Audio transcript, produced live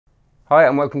Hi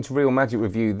and welcome to Real Magic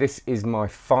Review. This is my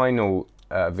final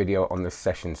video on this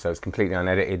session, so it's completely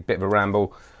unedited, bit of a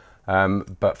ramble,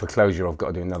 but for closure I've got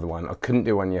to do another one. I couldn't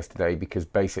do one yesterday because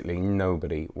basically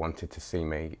nobody wanted to see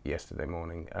me yesterday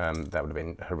morning. That would have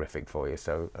been horrific for you,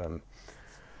 so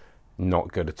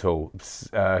not good at all.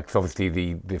 Because obviously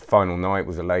the final night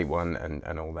was a late one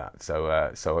and all that. So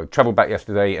I travelled back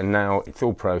yesterday and now it's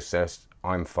all processed.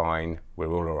 I'm fine, we're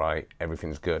all right,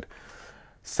 everything's good.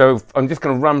 So I'm just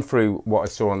going to run through what I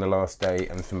saw on the last day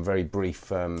and some very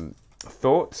brief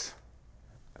thoughts.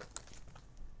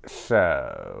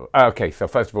 So, okay, so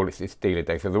first of all, it's dealer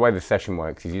day. So the way the session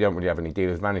works is you don't really have any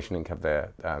dealers. Vanishing Inc have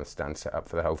their stand set up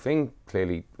for the whole thing,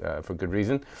 clearly for a good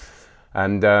reason.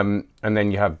 And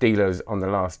then you have dealers on the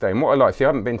last day. And what I like, see, I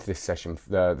haven't been to this session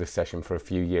for a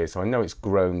few years, so I know it's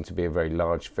grown to be a very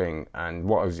large thing. And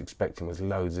what I was expecting was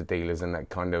loads of dealers and that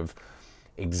kind of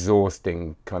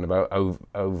exhausting, kind of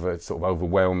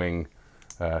overwhelming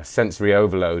sensory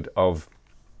overload of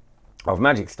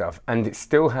magic stuff, and it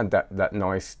still had that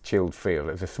nice chilled feel.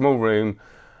 It was a small room.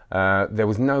 There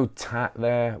was no tat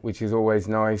there, which is always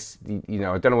nice. You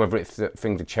know, I don't know whether it's that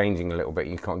things are changing a little bit.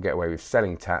 You can't get away with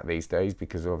selling tat these days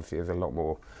because obviously there's a lot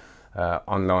more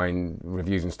online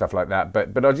reviews and stuff like that.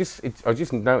 But I just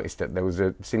noticed that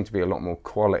there seemed to be a lot more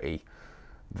quality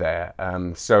there.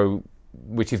 So,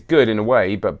 which is good in a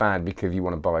way, but bad because you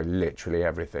want to buy literally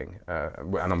everything.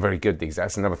 And I'm very good these days.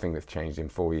 That's another thing that's changed in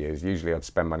 4 years. Usually I'd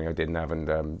spend money I didn't have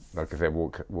and, like I said,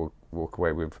 walk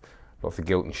away with lots of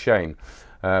guilt and shame.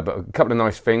 But a couple of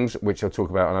nice things, which I'll talk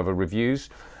about on other reviews.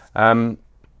 Card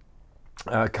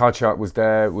chart was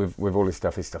there with all this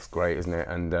stuff. His stuff's great, isn't it?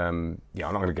 And yeah,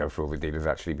 I'm not going to go through all the dealers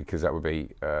actually because that would be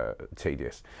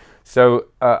tedious. So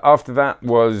after that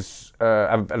was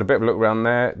had a bit of a look around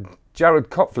there. Jared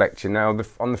Kopf lecture. Now,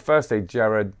 on the first day,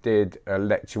 Jared did a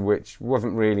lecture which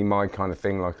wasn't really my kind of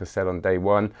thing, like I said on day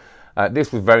one.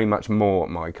 This was very much more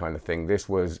my kind of thing. This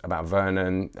was about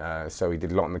Vernon, so he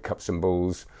did a lot on the cups and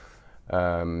balls,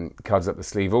 cards up the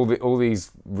sleeve, all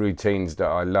these routines that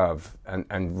I love,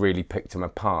 and really picked them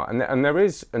apart. And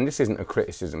this isn't a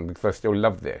criticism because I still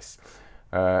love this.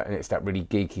 And it's that really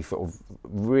geeky sort of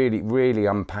really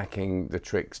unpacking the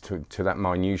tricks to that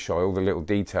minutiae, all the little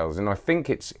details. And I think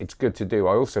it's good to do.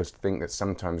 I also think that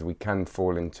sometimes we can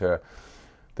fall into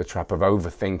the trap of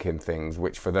overthinking things,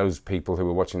 which for those people who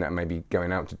are watching that maybe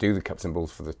going out to do the cups and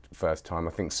balls for the first time,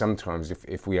 I think sometimes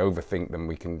if we overthink them,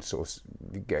 we can sort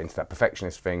of get into that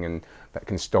perfectionist thing, and that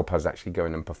can stop us actually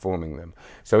going and performing them.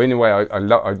 So in a way, I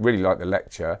really like the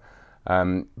lecture,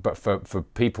 but for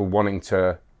people wanting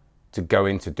to go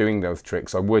into doing those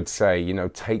tricks, I would say, you know,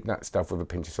 take that stuff with a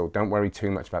pinch of salt. Don't worry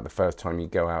too much about the first time you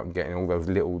go out and getting all those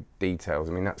little details.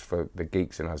 I mean, that's for the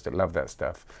geeks and us that love that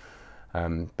stuff.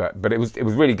 But it was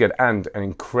really good, and an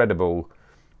incredible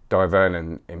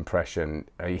Vernon impression.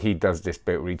 He does this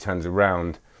bit where he turns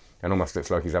around and almost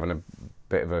looks like he's having a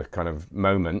bit of a kind of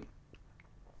moment,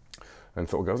 and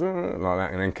sort of goes like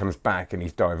that, and then comes back and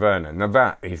he's Vernon. Now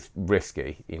that is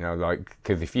risky, you know, like,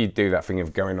 because if you do that thing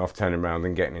of going off, turning around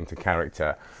and getting into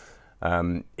character,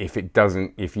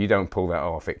 if you don't pull that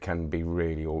off, it can be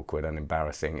really awkward and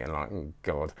embarrassing and like, oh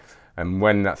God. And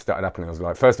when that started happening, I was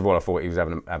like, first of all, I thought he was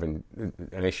having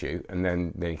an issue, and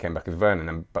then he came back as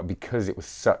Vernon. But because it was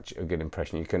such a good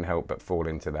impression, you couldn't help but fall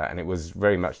into that. And it was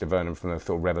very much the Vernon from the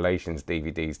sort of Revelations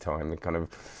DVDs time, the kind of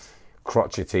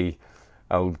crotchety,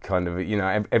 old kind of, you know,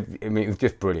 I mean, it was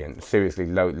just brilliant. Seriously,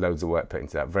 loads of work put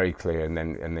into that. Very clear, and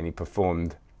then he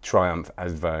performed Triumph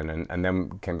as Vernon, and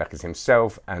then came back as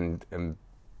himself and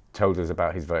told us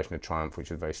about his version of Triumph, which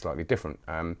was very slightly different,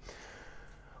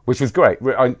 which was great.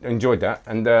 I enjoyed that.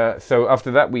 And so after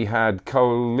that, we had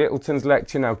Kyle Littleton's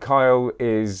lecture. Now, Kyle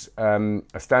is a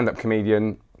stand-up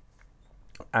comedian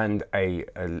and a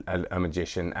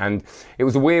magician, and it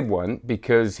was a weird one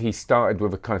because he started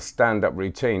with a kind of stand-up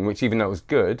routine, which, even though it was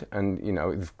good and, you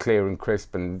know, it was clear and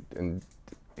crisp and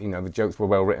you know, the jokes were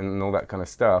well written and all that kind of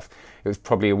stuff, it was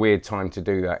probably a weird time to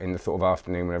do that in the sort of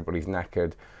afternoon when everybody's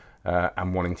knackered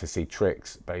and wanting to see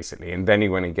tricks, basically. And then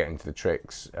when he get into the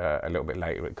tricks a little bit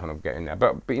later, it kind of get in there.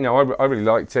 But you know, I really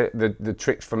liked it. The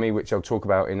tricks for me, which I'll talk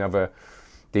about in other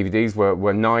DVDs,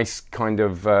 were nice, kind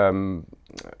of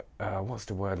what's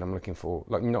the word I'm looking for?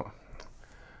 Like,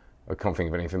 I can't think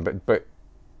of anything, but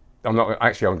I'm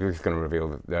just going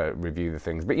to review the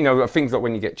things. But you know, things like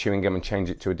when you get chewing gum and change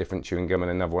it to a different chewing gum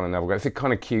and another one. It's a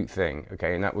kind of cute thing,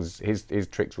 okay? And that was his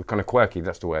tricks were kind of quirky.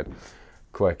 That's the word,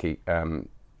 quirky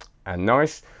and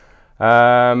nice.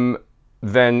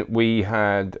 Then we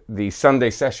had the Sunday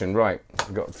session. Right,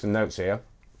 I've got some notes here.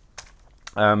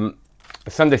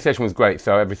 The Sunday session was great.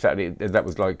 So every Saturday, that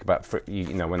was like about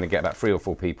you know, when they get about 3 or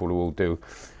 4 people who all do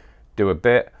a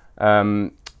bit.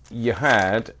 You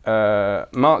had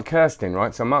Mark Kirsten,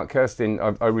 right? So Mark Kirsten,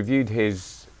 I reviewed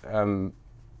his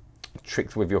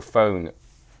tricks with your phone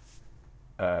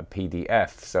PDF.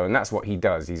 So, and that's what he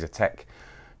does. He's a tech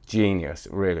genius,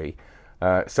 really.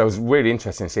 So it was really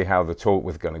interesting to see how the talk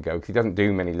was going to go, because he doesn't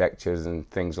do many lectures and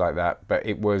things like that. But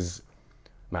it was,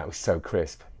 man, it was so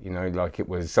crisp. You know, like it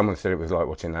was, someone said it was like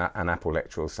watching an Apple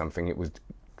lecture or something. It was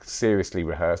seriously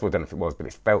rehearsed. Well, I don't know if it was, but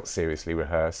it felt seriously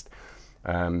rehearsed.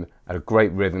 Had a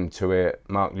great rhythm to it.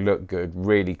 Mark looked good,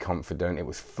 really confident. It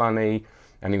was funny,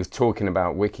 and he was talking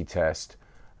about Wikitest,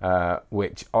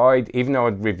 which even though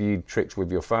I'd reviewed tricks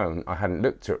with your phone, I hadn't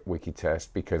looked at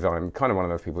Wikitest, because I'm kind of one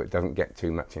of those people that doesn't get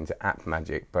too much into app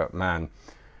magic. But man,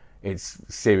 it's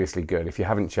seriously good. If you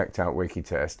haven't checked out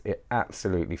Wikitest, it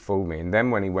absolutely fooled me. And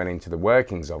then when he went into the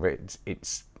workings of it,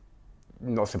 it's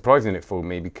not surprising it fooled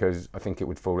me, because I think it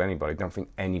would fool anybody. I don't think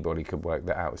anybody could work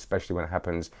that out, especially when it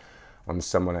happens on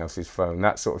someone else's phone.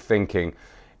 That sort of thinking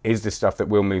is the stuff that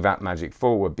will move app magic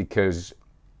forward, because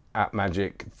app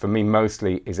magic for me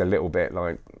mostly is a little bit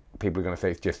like, people are going to say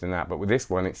it's just an app, but with this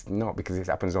one it's not, because it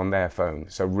happens on their phone.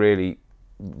 So really,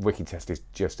 Wikitest is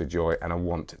just a joy, and I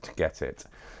want to get it.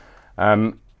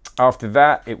 After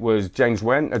that, it was James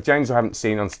Wen. James I haven't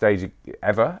seen on stage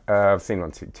ever. I've seen him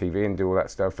on TV and do all that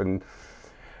stuff, and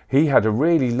he had a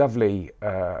really lovely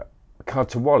card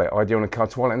to wallet idea on a card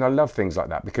to wallet, and I love things like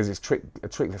that, because it's a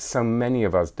trick that so many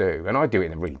of us do, and I do it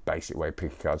in a really basic way.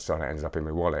 Pick a card, sign it, ends up in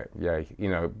my wallet. Yeah, you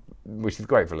know, which is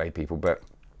great for lay people, but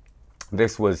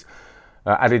this was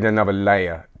added another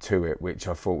layer to it, which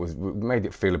I thought made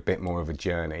it feel a bit more of a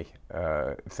journey.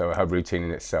 So her routine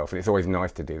in itself, and it's always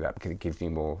nice to do that, because it gives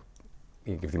you more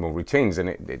routines, and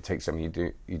it takes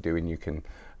something you do and you can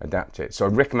adapt it. So I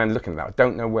recommend looking at that. I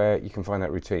don't know where you can find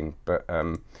that routine, but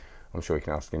I'm sure you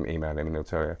can ask him, email him, and he'll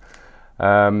tell you.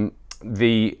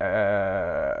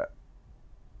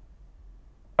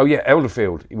 Oh yeah,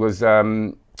 Elderfield. It was,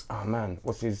 oh man,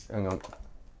 what's his, hang on.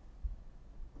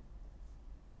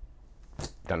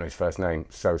 Don't know his first name,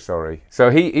 so sorry. So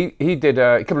he did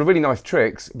a couple of really nice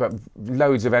tricks, but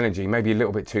loads of energy, maybe a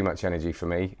little bit too much energy for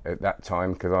me at that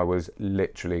time, because I was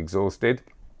literally exhausted.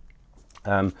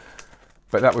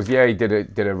 But that was, yeah, he did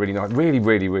a really nice,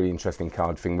 really interesting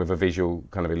card thing with a visual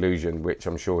kind of illusion, which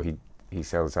I'm sure he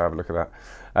sells. So have a look at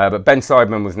that. But Ben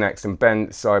Seidman was next, and Ben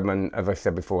Seidman, as I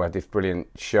said before, had this brilliant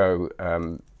show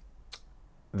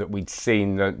that we'd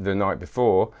seen the night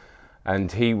before,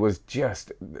 and he was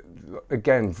just,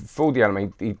 again, fooled the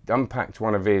anime. He unpacked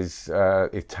one of his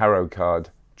tarot card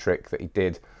trick that he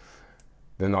did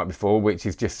the night before, which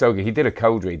is just so good. He did a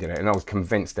cold read in it, and I was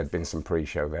convinced there'd been some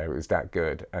pre-show there. It was that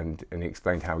good, and he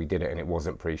explained how he did it, and it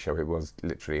wasn't pre-show, it was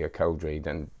literally a cold read,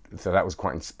 and so that was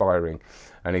quite inspiring.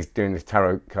 And he's doing this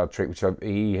tarot card trick, which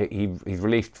he's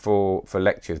released for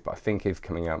lectures, but I think is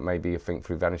coming out maybe, I think,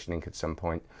 through Vanishing Inc at some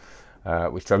point.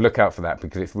 Which so look out for that,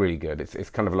 because it's really good.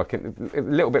 It's kind of like a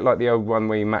little bit like the old one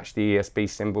where you match the ESB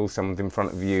symbols. Someone's in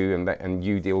front of you, and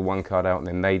you deal one card out, and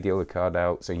then they deal the card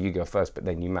out. So you go first, but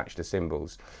then you match the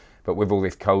symbols. But with all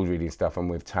this cold reading stuff and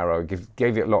with tarot,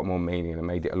 gave it a lot more meaning and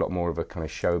made it a lot more of a kind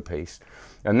of showpiece.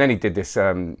 And then he did this.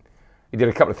 He did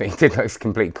a couple of things. He did this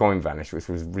complete coin vanish, which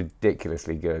was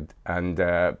ridiculously good. And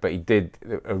but he did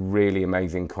a really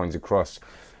amazing coins across,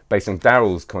 based on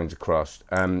Daryl's coins across.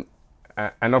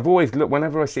 And I've always looked,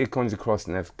 whenever I see a coins across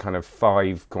and there's kind of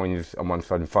 5 coins on one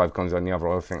side and 5 coins on the other,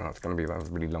 I think that's going to be that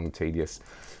really long, tedious,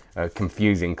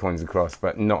 confusing coins across,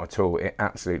 but not at all. It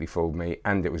absolutely fooled me,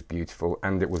 and it was beautiful,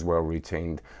 and it was well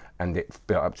routined, and it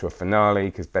built up to a finale,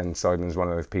 because Ben Seidman's one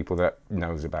of those people that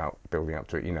knows about building up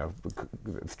to it, you know,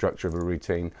 the structure of a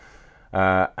routine.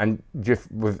 And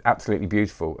just was absolutely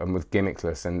beautiful and was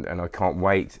gimmickless, and I can't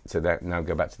wait to now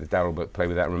go back to the Daryl book, play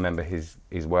with that, remember his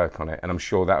work on it, and I'm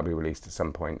sure that'll be released at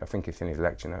some point. I think it's in his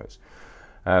lecture notes,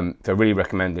 so really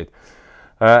recommended.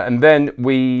 And then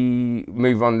we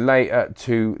move on later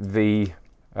to the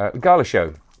gala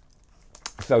show.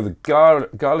 So the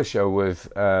gala show was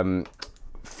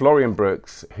Florian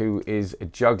Brooks, who is a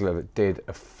juggler that did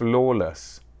a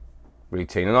flawless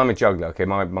routine, and I'm a juggler. Okay,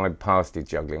 my past is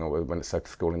juggling. I went to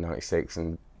circus school in '96,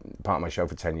 and part of my show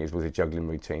for 10 years was a juggling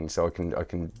routine. So I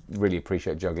can really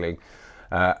appreciate juggling,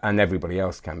 and everybody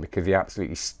else can, because he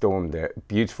absolutely stormed it.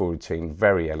 Beautiful routine,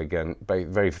 very elegant,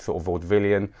 very sort of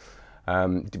vaudevillian,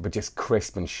 but just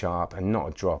crisp and sharp, and not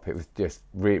a drop. It was just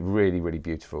really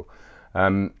beautiful.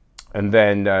 And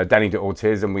then Danny de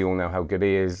Ortiz, and we all know how good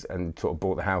he is, and sort of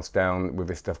brought the house down with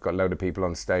this stuff. Got a load of people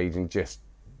on stage, and just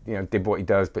did what he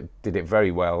does, but did it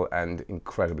very well and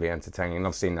incredibly entertaining. And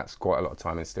I've seen that quite a lot of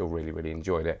time and still really, really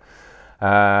enjoyed it.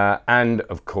 And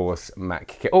of course, Mac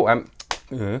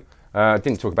King. I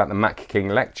didn't talk about the Mac King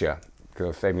lecture because I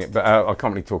was saving it, but I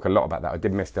can't really talk a lot about that. I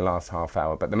did miss the last half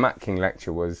hour, but the Mac King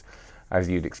lecture was, as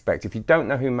you'd expect. If you don't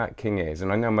know who Mac King is,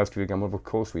 and I know most of you are going, well, of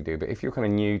course we do, but if you're kind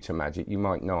of new to magic, you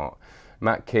might not.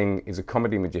 Mac King is a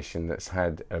comedy magician that's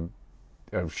had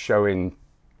a show in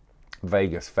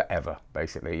Vegas forever,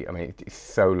 basically. I mean, it's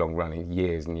so long running,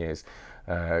 years and years.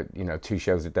 2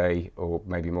 shows a day, or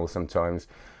maybe more sometimes.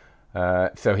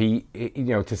 So he,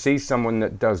 to see someone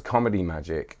that does comedy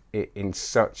magic in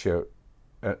such a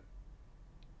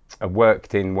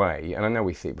worked-in way, and I know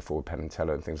we see it before with Penn and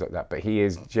Teller and things like that, but he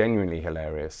is genuinely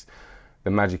hilarious.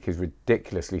 The magic is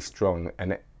ridiculously strong,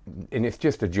 and it's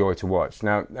just a joy to watch.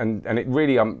 Now, and it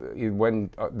really,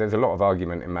 when there's a lot of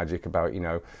argument in magic about,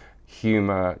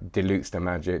 humor dilutes the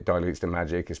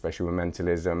magic, especially with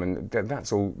mentalism, and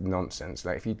that's all nonsense.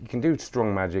 Like, if you can do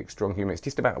strong magic, strong humor, it's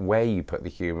just about where you put the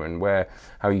humor and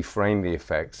how you frame the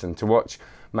effects. And to watch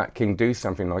Mac King do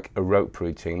something like a rope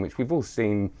routine, which we've all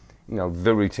seen,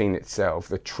 the routine itself,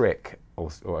 the trick, or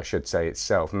I should say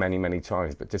itself, many, many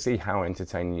times, but to see how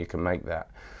entertaining you can make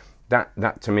that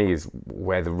to me is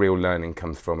where the real learning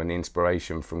comes from, and the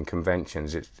inspiration from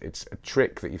conventions. It's a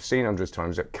trick that you've seen hundreds of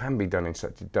times that can be done in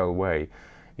such a dull way,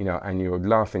 and you're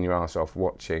laughing your ass off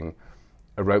watching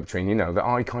a rope train,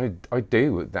 that I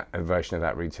do a version of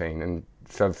that routine. And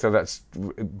so that's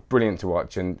brilliant to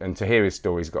watch, and to hear his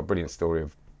story. He's got a brilliant story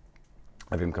of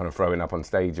him kind of throwing up on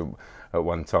stage at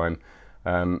one time,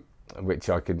 which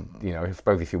I could, I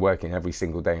suppose if you're working every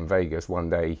single day in Vegas, one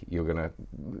day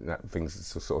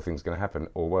sort of thing's gonna happen,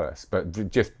 or worse. But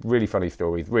just really funny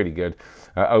stories, really good,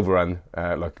 overrun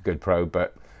like a good pro,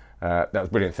 but that was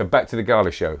brilliant. So back to the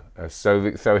gala show.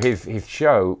 So his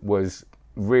show was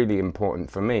really important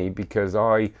for me because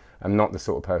I am not the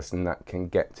sort of person that can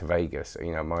get to Vegas.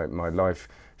 My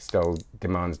lifestyle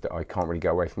demands that I can't really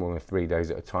go away for more than 3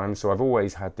 days at a time. So I've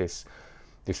always had this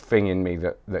thing in me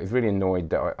that is really annoyed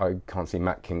that I can't see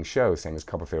Mac King's show, same as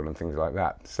Copperfield and things like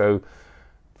that. So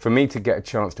for me to get a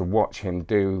chance to watch him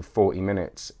do 40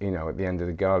 minutes, at the end of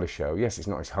the gala show, yes, it's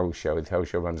not his whole show. His whole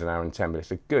show runs 1 hour and 10, but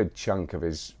it's a good chunk of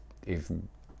his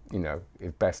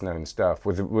best known stuff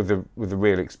with a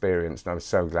real experience. And I was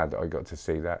so glad that I got to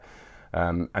see that.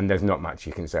 And there's not much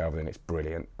you can say other than it's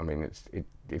brilliant. I mean,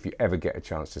 if you ever get a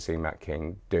chance to see Mac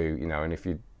King do, and if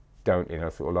you don't,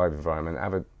 sort of live environment,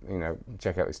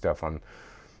 check out his stuff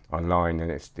online,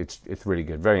 and it's really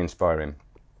good, very inspiring.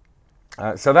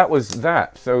 So that was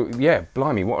that. So yeah,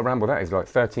 blimey, what a ramble that is, like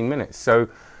 13 minutes. So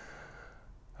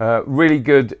really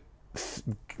good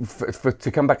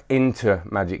to come back into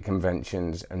magic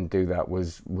conventions and do that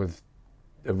was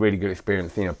a really good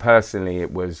experience. Personally,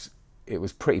 it was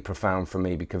pretty profound for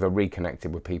me because I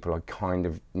reconnected with people I kind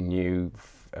of knew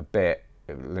a bit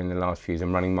in the last few years.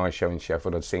 I'm running my show in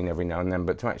Sheffield, I'd seen every now and then,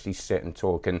 but to actually sit and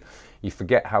talk, and you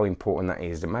forget how important that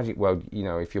is. The magic world,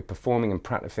 if you're performing and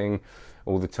practicing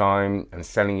all the time and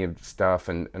selling your stuff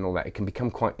and all that, it can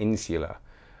become quite insular.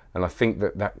 And I think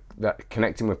that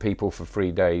connecting with people for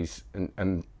 3 days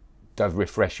and does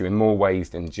refresh you in more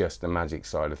ways than just the magic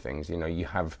side of things. You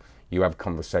have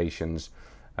conversations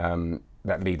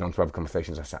that lead on to other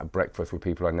conversations. I sat at breakfast with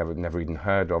people I never even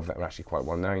heard of that were actually quite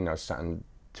well known. I sat and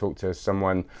talked to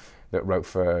someone that wrote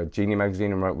for Genie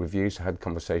magazine and wrote reviews, so I had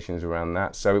conversations around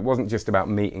that. So it wasn't just about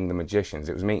meeting the magicians,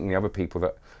 it was meeting the other people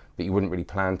that you wouldn't really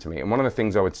plan to meet. And one of the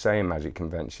things I would say in magic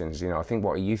conventions, I think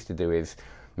what I used to do is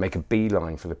make a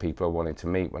beeline for the people I wanted to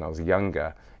meet when I was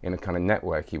younger in a kind of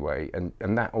networky way,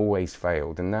 and that always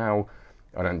failed. And now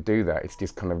I don't do that. It's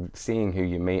just kind of seeing who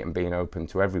you meet and being open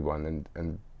to everyone,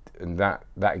 and that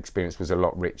experience was a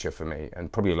lot richer for me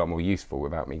and probably a lot more useful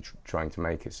without me trying to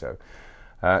make it so.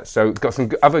 So got some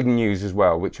other news as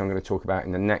well, which I'm going to talk about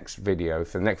in the next video.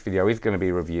 So the next video is going to be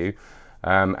a review,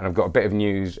 and I've got a bit of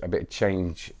news, a bit of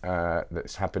change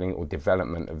that's happening, or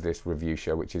development of this review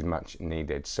show, which is much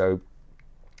needed. So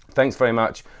thanks very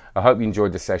much. I hope you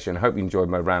enjoyed the session. I hope you enjoyed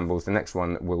my rambles. The next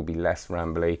one will be less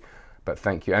rambly, but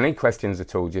thank you. Any questions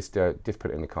at all, just put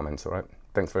it in the comments, all right?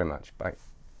 Thanks very much. Bye.